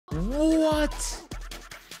What?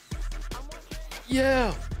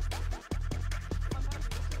 Yeah.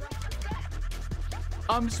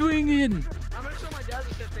 I'm swinging. I'm gonna show my dad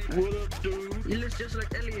the thing. What up, dude? He looks just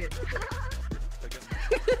like Elliot.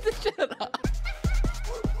 Shut up.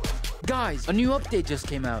 Guys, a new update just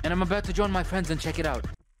came out, and I'm about to join my friends and check it out.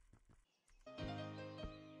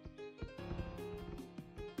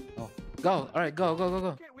 Oh, go. All right, go.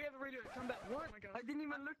 Okay, we have a radio. Come back. What? Oh my God. I didn't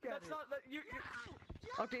even look at it. That's not that you.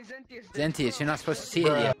 Okay, Zentius, you're not supposed to see it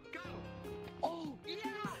yet. Go. Oh, yeah.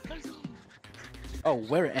 Let's go. Oh,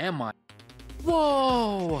 where am I?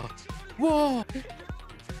 Whoa! Whoa! A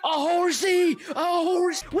horsey! A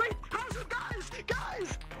horse! Wait, how's it,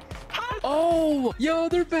 guys? Oh! Yo,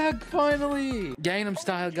 they're back finally! Gangnam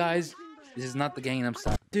Style, guys. This is not the Gangnam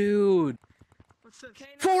Style. Dude! What's this?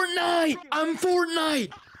 Fortnite! I'm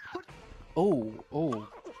Fortnite! Oh.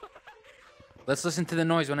 Let's listen to the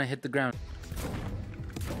noise when I hit the ground.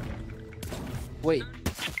 Wait.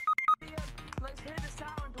 Let's hear the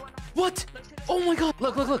sound when I... What? Oh my god!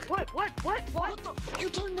 Look! What? You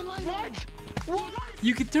turned the light on. What?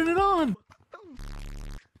 You can turn it on!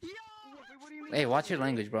 Yo! What do you mean? Hey, watch your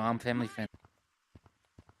language, bro. I'm family friendly.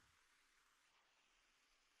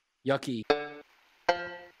 Yucky.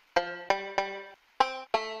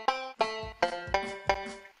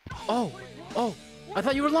 Oh, I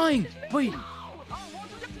thought you were lying. Wait.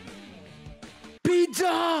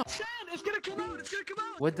 Pizza! Sand! It's gonna come out!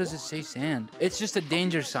 What does it say, sand? It's just a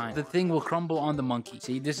danger sign. The thing will crumble on the monkey.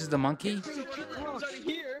 See, this is the monkey. Comes out of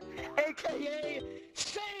here, aka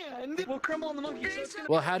sand, will crumble on the monkey. So it's gonna...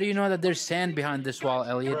 Well, how do you know that there's sand behind this wall,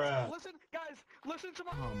 Elliot? Listen, guys, listen to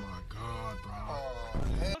my... Oh my god, bro.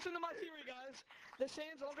 Listen to my theory, guys. The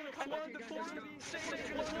sand's all gonna come out. The four of these sands.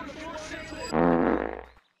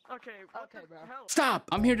 Okay, bro. Stop!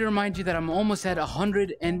 I'm here to remind you that I'm almost at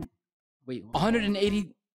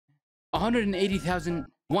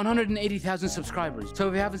 180,000 subscribers. So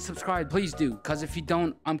if you haven't subscribed, please do. Cause if you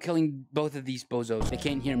don't, I'm killing both of these bozos. They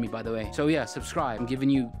can't hear me, by the way. So yeah, subscribe. I'm giving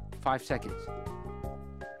you 5 seconds.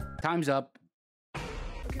 Time's up.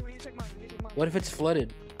 Okay, we need to check mine. What if it's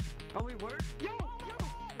flooded? Oh, we were? Yo!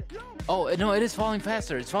 Oh, no, it is falling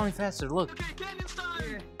faster. It's falling faster. Look. Okay, canyon's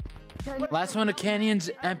time! Last one of canyons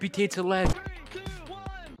amputates a leg. 3, 2, 1,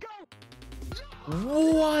 go!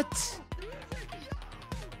 What?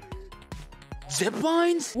 Zip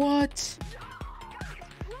lines? What?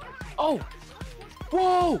 Oh!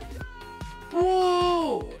 Whoa!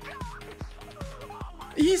 Whoa!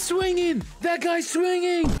 He's swinging! That guy's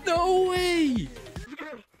swinging! No way!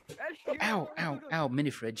 Ow, mini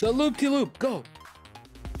fridge. The loop-de-loop, go!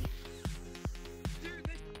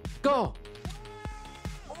 Go!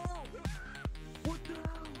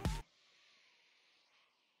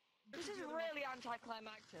 This is really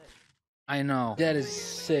anticlimactic. I know. That is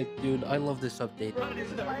sick, dude. I love this update.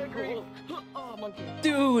 I agree. Oh, monkey.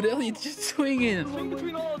 Dude, Elliot's just swinging. Swing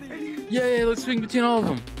between all of these. Yeah, let's swing between all of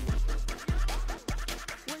them.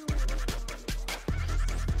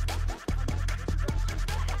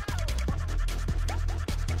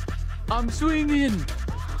 I'm swinging.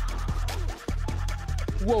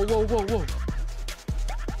 Whoa.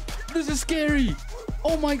 This is scary.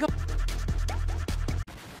 Oh my god.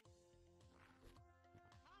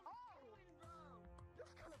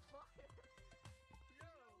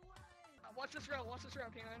 Watch this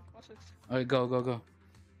round, K9. Watch this. Alright, go.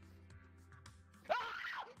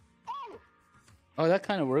 Oh, that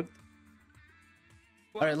kind of worked.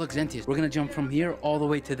 Alright, look, Zentius. We're gonna jump from here all the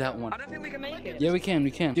way to that one. I don't think we can make it. Yeah, we can.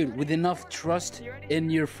 Dude, with enough trust in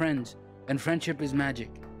your friends. And friendship is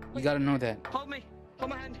magic. You gotta know that. Hold me.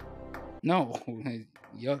 Hold my hand. No.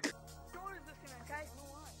 Yuck. Door is disconnected, okay?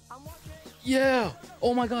 I'm watching. Yeah.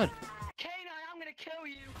 Oh my god. K9, I'm gonna kill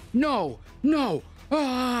you. No.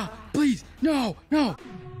 Ah, please. No.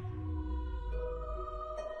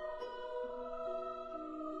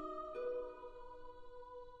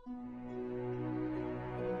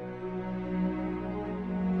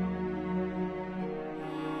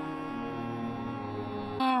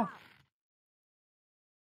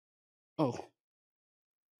 Oh.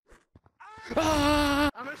 Ah!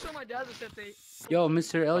 I'm gonna show my dad this update. Yo,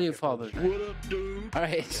 Mr. Elliot father. What up, dude?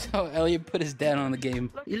 Alright, so Elliot put his dad on the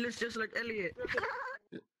game. He looks just like Elliot.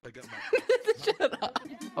 I got my... Shut up.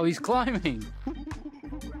 Oh, he's climbing.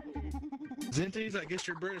 Zentius, I guess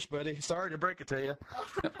you're British, buddy. Sorry to break it to you.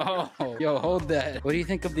 Oh, yo, hold that. What do you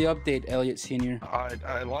think of the update, Elliot Sr.?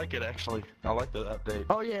 I like it, actually. I like the update.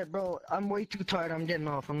 Oh yeah, bro. I'm way too tired. I'm getting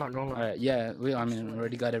off. I'm not gonna lie. Alright, yeah, we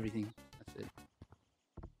already got everything. That's it.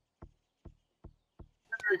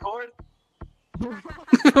 Record?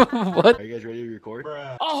 What? Are you guys ready to record?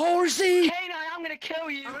 A horsey! K9, I'm gonna kill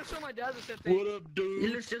you. I'm gonna show my dad this thing. What up, dude? He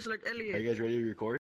looks just like Elliot. Are you guys ready to record?